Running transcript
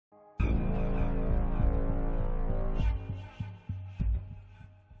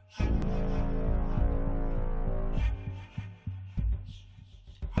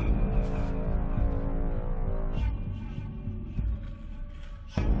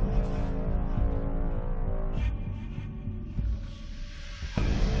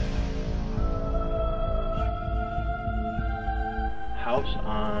house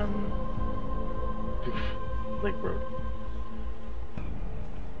on Lake Road.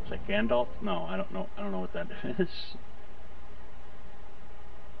 Is that Gandalf? No, I don't know. I don't know what that is.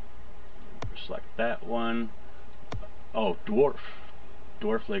 Select that one. Oh, Dwarf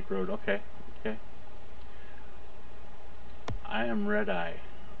Lake Road. Okay, okay. I am Red Eye.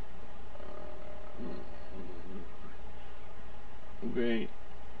 Okay,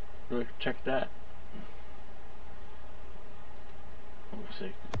 check that. Let's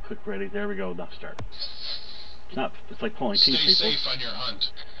see. Click ready. There we go. Now start. It's not. It's like pulling teeth, people. Stay safe on your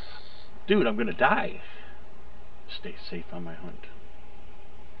hunt. Dude, I'm gonna die. Stay safe on my hunt.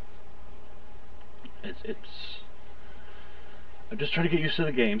 It's. I'm just trying to get used to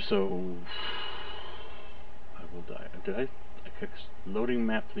the game, so I will die. Did I clicked loading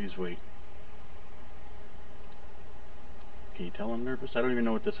map? Please wait. Can you tell I'm nervous? I don't even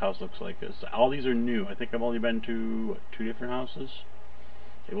know what this house looks like. All these are new. I think I've only been to what, 2 different houses.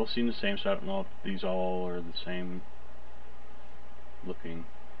 They all seem the same, so I don't know if these all are the same looking.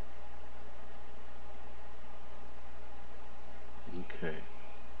 Okay.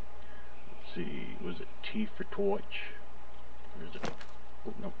 Let's see. Was it T for torch? Or is it?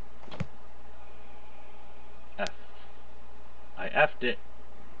 Oh no. F. I F'd it.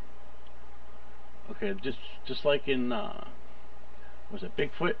 Okay, just like in was it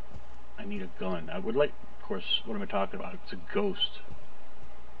Bigfoot? I need a gun. I would like, of course, what am I talking about? It's a ghost.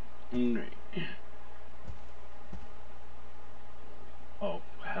 Oh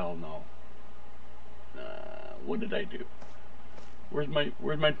hell no. What did I do? Where's my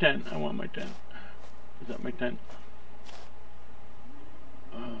tent? I want my tent. Is that my tent?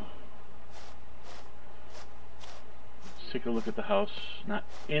 Let's take a look at the house. Not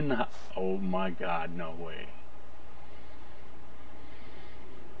in the house. Oh my god, no way.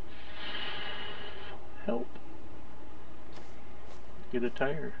 Help. Get a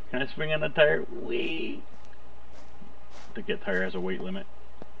tire. Can I swing on a tire? Wee! To get tire has a weight limit.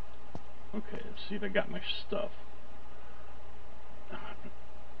 Okay, let's see if I got my stuff.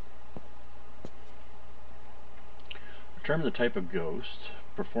 Determine the type of ghost.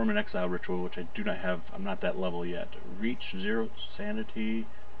 Perform an exile ritual, which I do not have. I'm not that level yet. Reach 0 sanity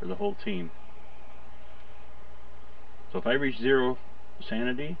for the whole team. So if I reach 0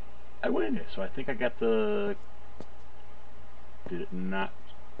 sanity, I win it. So I think I got the... Did it not?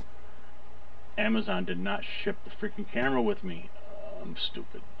 Amazon did not ship the freaking camera with me. I'm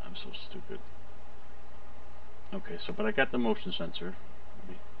stupid. I'm so stupid. Okay, so but I got the motion sensor. Let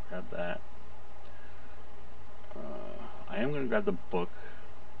me grab that. I am going to grab the book.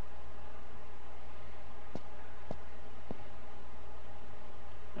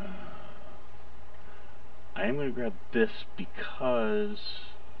 I am going to grab this because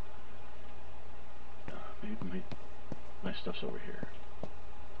maybe my stuff's over here.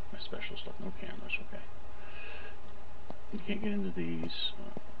 My special stuff. No cameras. Okay. You can't get into these.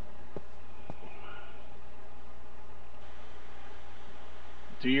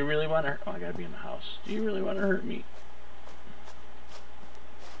 Do you really want to hurt? Oh, I gotta be in the house. Do you really want to hurt me?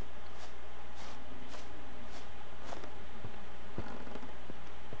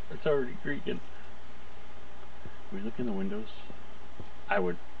 It's already creaking. Can we look in the windows? I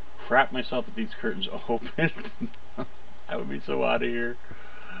would crap myself if these curtains open. I would be so out of here.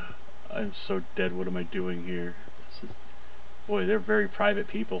 I'm so dead. What am I doing here? Boy, they're very private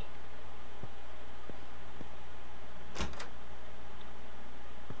people.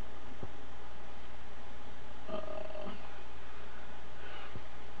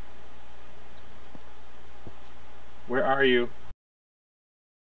 Where are you?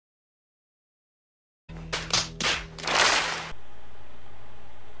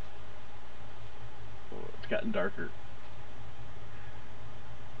 Oh, it's gotten darker.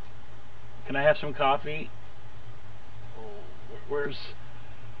 Can I have some coffee? Oh, where's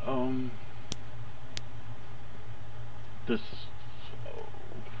this? Oh.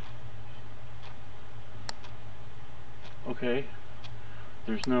 Okay.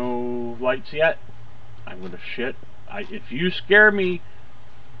 There's no lights yet. I'm gonna shit. If you scare me,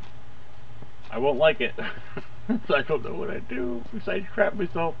 I won't like it. I don't know what I do besides crap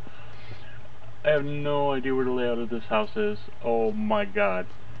myself. I have no idea where the layout of this house is. Oh my god.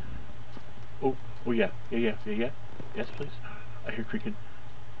 Oh yeah. Yes please. I hear creaking.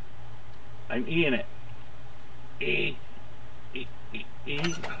 I'm eating it. E.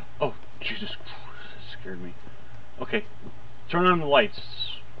 Oh Jesus, that scared me. Okay, turn on the lights.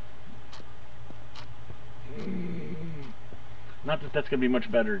 Not that that's gonna be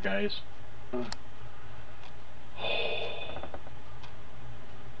much better, guys.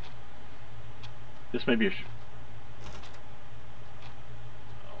 This may be a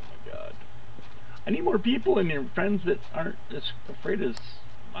I need more people in here, friends that aren't as afraid as...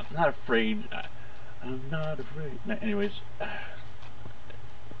 I'm not afraid. I'm not afraid. No, anyways.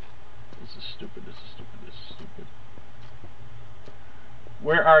 This is stupid, this is stupid, this is stupid.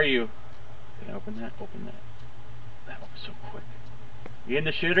 Where are you? Can I open that? Open that. That was so quick. You in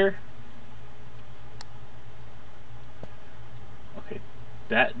the shitter? Okay.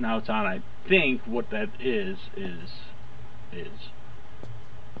 That, now it's on. I think what that is...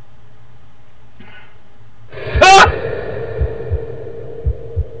 Ah!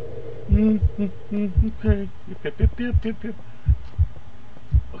 Okay. Yep.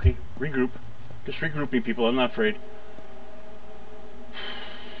 Okay, regroup. Just regroup me, people. I'm not afraid.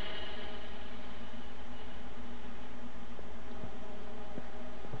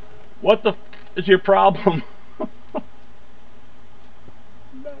 What the f is your problem?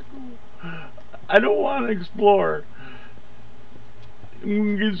 I don't want to explore.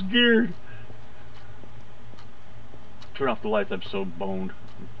 I'm gonna get scared. Turn off the lights. I'm so boned.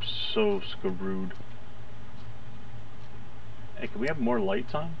 I'm so screwed. Hey, can we have more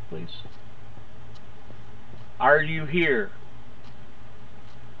lights on, please? Are you here?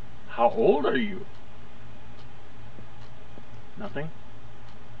 How old are you? Nothing?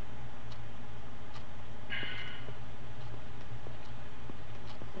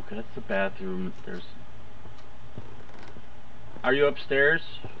 Okay, that's the bathroom. There's... Are you upstairs?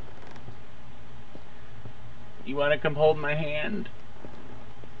 You want to come hold my hand?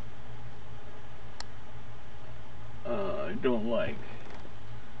 I don't like...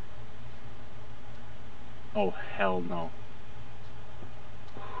 Oh, hell no.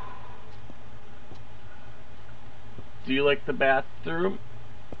 Do you like the bathroom?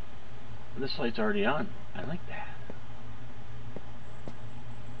 This light's already on. I like that.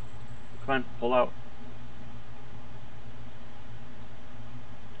 Come on, pull out.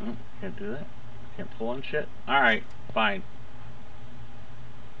 Oh, can't do that. Can't pull on shit. Alright, fine.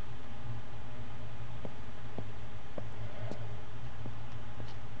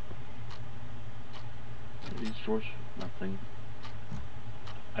 These drawers, nothing.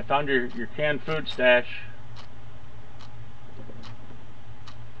 I found your canned food stash.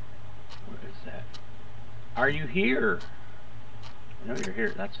 What is that? Are you here? I know you're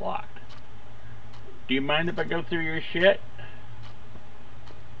here. That's locked. Do you mind if I go through your shit?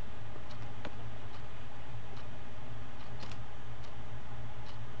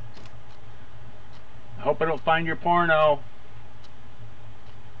 I hope I don't find your porno.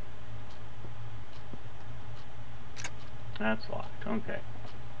 That's locked. Okay.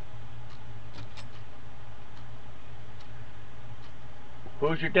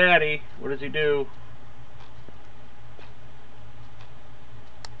 Who's your daddy? What does he do?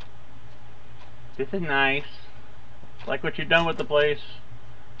 This is nice. Like what you've done with the place.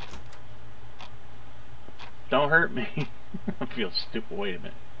 Don't hurt me. I feel stupid. Wait a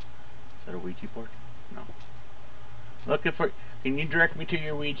minute. Is that a Ouija board? No. Looking for... Can you direct me to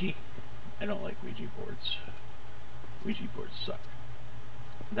your Ouija? I don't like Ouija boards. Ouija boards suck.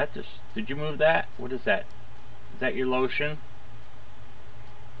 That just... Did you move that? What is that? Is that your lotion?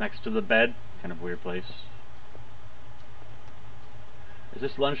 Next to the bed? Kind of weird place. Is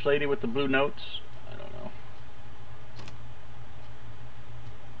this lunch lady with the blue notes? I don't know.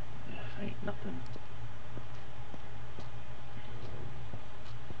 Ain't nothing.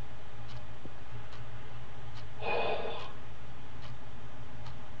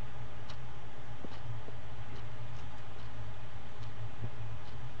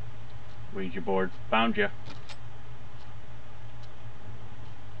 Ouija board. Found you.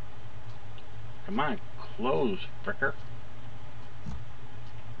 Come on, close, fricker.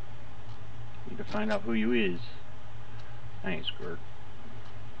 Need to find out who you is. I ain't scared.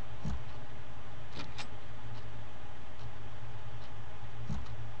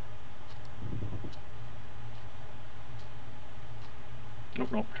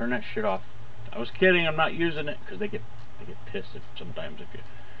 Nope, turn that shit off. I was kidding, I'm not using it because they get pissed if sometimes if you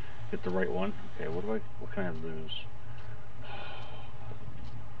get the right one. Okay, what can I lose?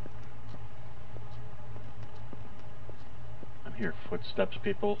 I'm hearing footsteps,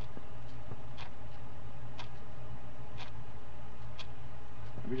 people.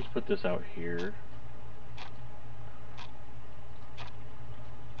 Let me just put this out here.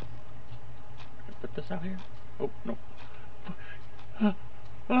 Can I put this out here? Oh, no.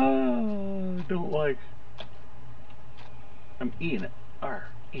 Don't like. I'm eating it.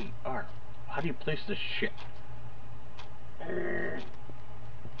 R-E-R. How do you place this shit?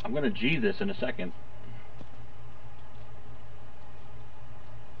 I'm gonna G this in a second.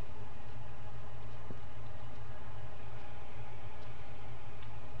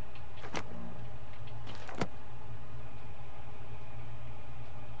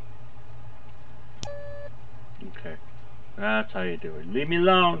 Okay. That's how you do it. Leave me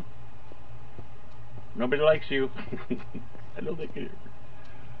alone. Nobody likes you. I don't think you.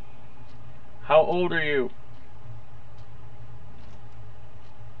 How old are you?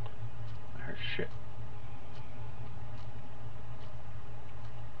 Oh, shit.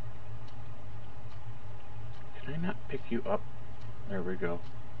 Can I not pick you up? There we go.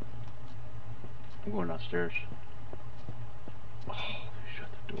 I'm going upstairs. Oh, shut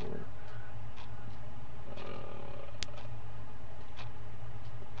the door.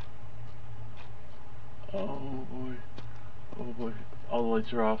 Oh boy. Oh boy. All the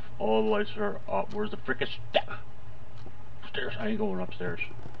lights are off. All the lights are off. Where's the frickin' stairs? I ain't going upstairs.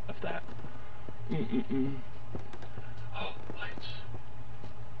 F that. Oh, lights.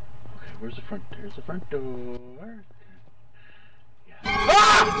 Okay, where's the front? There's the front door. Yeah.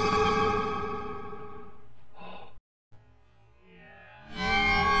 Ah!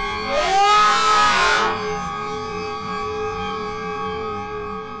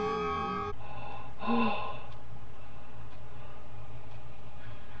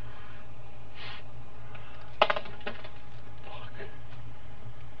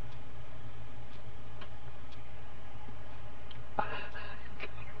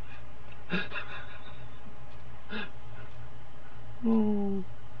 Oh.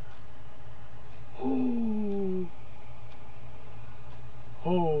 Oh.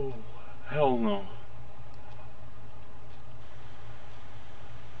 Oh. Hell no.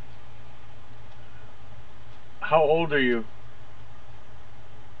 How old are you?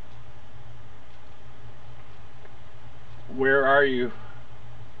 Where are you?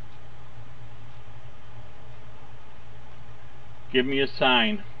 Give me a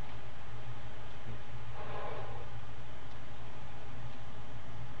sign.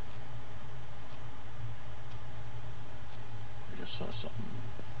 I just saw something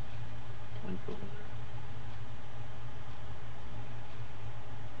blink over there.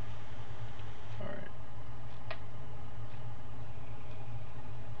 Alright.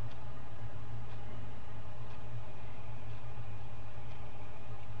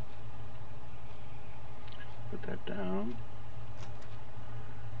 Put that down.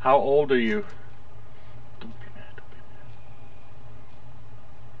 How old are you? Don't be mad, don't be mad.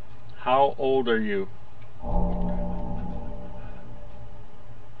 How old are you?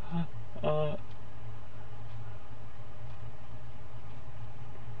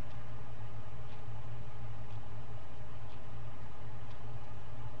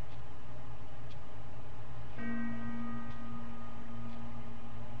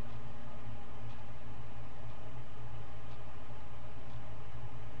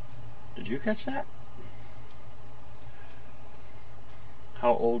 Did you catch that?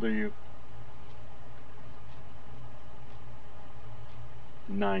 How old are you?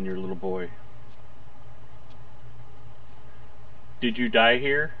 9, you're a little boy. Did you die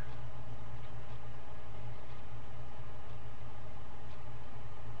here?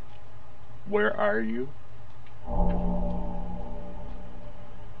 Where are you?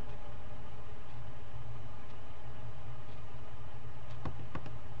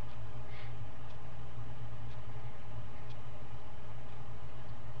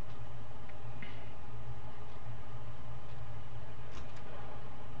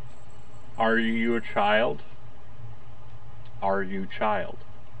 Are you a child? Are you child?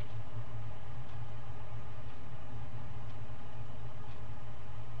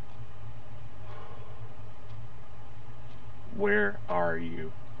 Where are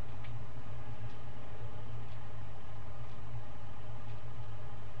you?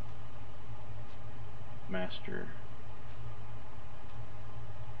 Master.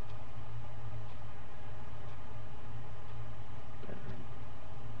 Bedroom.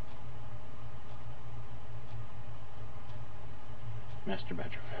 Master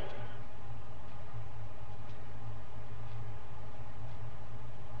bedroom.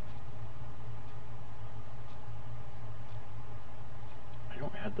 I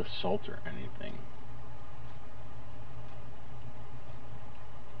don't have the salt or anything.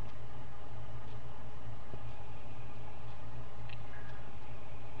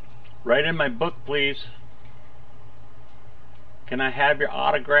 Write in my book, please. Can I have your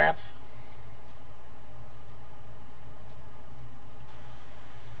autograph?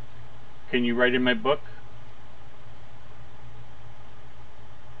 Can you write in my book?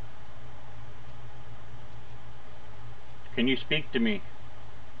 Can you speak to me?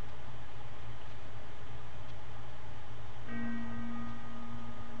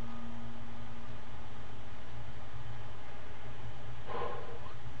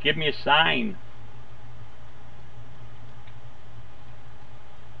 Give me a sign.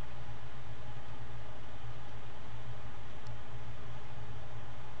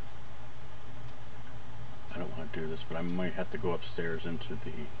 but I might have to go upstairs into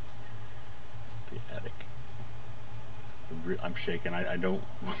the attic. I'm shaking. I don't.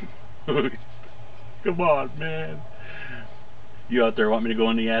 Come on, man. You out there want me to go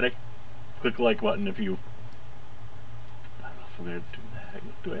in the attic? Click the like button if you. I don't know if I'm gonna do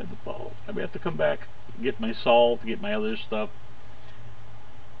that. Do I have the balls? I may have to come back, get my salt, get my other stuff.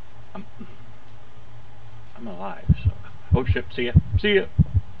 I'm alive, so. Oh shit! See ya! See ya!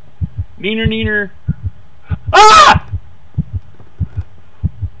 Neener, neener! Ah!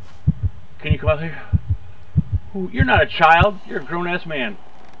 Can you come out here? Ooh, you're not a child. You're a grown-ass man.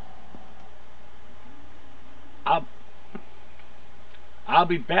 I'll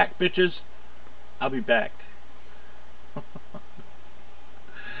be back, bitches. I'll be back.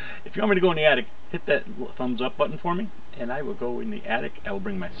 If you want me to go in the attic, hit that thumbs up button for me, and I will go in the attic. I will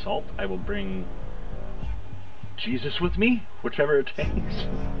bring my salt. I will bring Jesus with me, whichever it takes.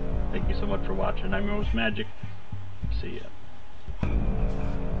 Thank you so much for watching. I'm Rose Magic. See ya.